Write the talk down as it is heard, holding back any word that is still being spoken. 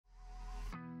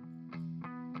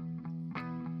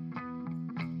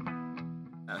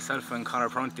myself and Conor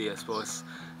Prunty, I suppose,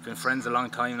 we've been friends a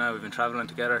long time now. We've been travelling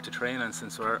together to training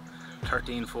since we're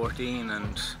 13, 14,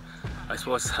 and I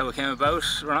suppose how it came about,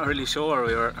 we're not really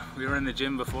sure. We were in the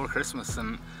gym before Christmas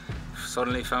and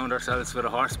suddenly found ourselves with a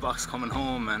horse box coming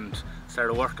home and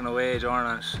started working away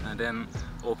during it, and then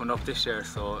opened up this year.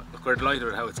 So look, we're delighted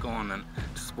with how it's going, and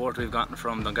the support we've gotten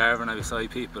from Dungarvan,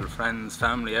 Abbeyside people, friends,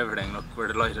 family, everything. Look, we're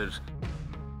delighted.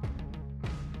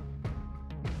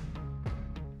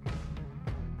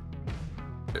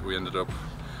 We ended up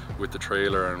with the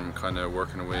trailer and kind of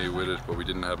working away with it, but we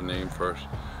didn't have a name for it.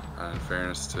 And in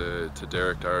fairness to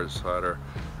Darragh's father,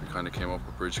 we kind of came up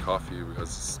with Bridge Coffee because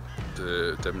it's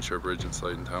the Devonshire Bridge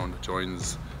inside in town that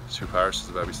joins the two parishes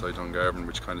of Abbeyside and Dungarvan,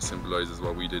 which kind of symbolises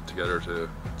what we did together to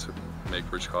make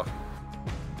Bridge Coffee.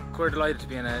 We're delighted to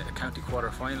be in a county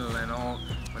quarter final. I know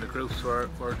when the groups were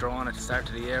drawn at the start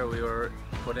of the year, we were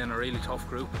put in a really tough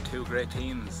group with two great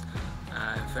teams.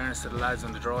 In fairness to the lads,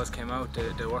 when the draws came out,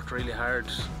 they worked really hard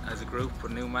as a group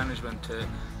with new management to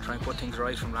try and put things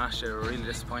right from last year. We're really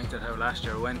disappointed how last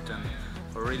year went, and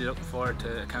we're really looking forward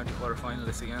to a county quarter final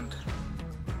this weekend.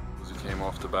 We came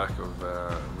off the back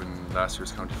of winning last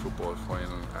year's county football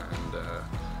final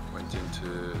and went into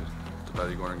the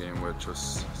Ballygorn game with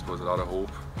just, I suppose, a lot of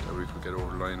hope that we could get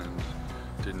over the line, and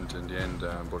didn't in the end,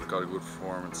 but got a good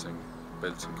performance and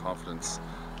built some confidence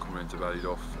coming into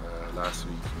Ballyduff last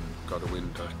week and got a win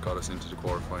that got us into the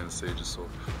quarter-final stages, so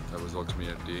that was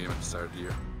ultimately the aim at the start of the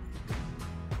year.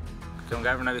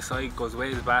 Dungarvan Abbeyside goes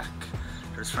ways back.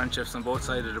 There's friendships on both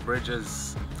sides of the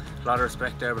bridges, a lot of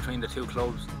respect there between the two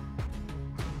clubs.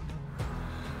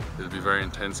 It'll be a very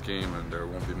intense game and there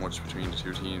won't be much between the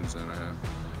two teams, and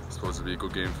I suppose it'll be a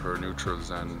good game for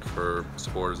neutrals and for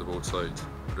supporters of both sides.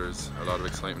 There's a lot of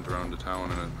excitement around the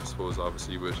town, and I suppose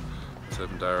obviously with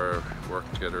myself and Darragh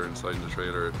working together inside the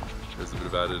trailer, there's a bit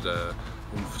of added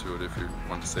oomph to it, if you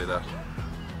want to say that.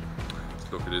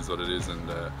 So look, it is what it is, and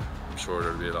I'm sure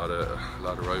there'll be a lot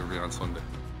of rivalry on Sunday.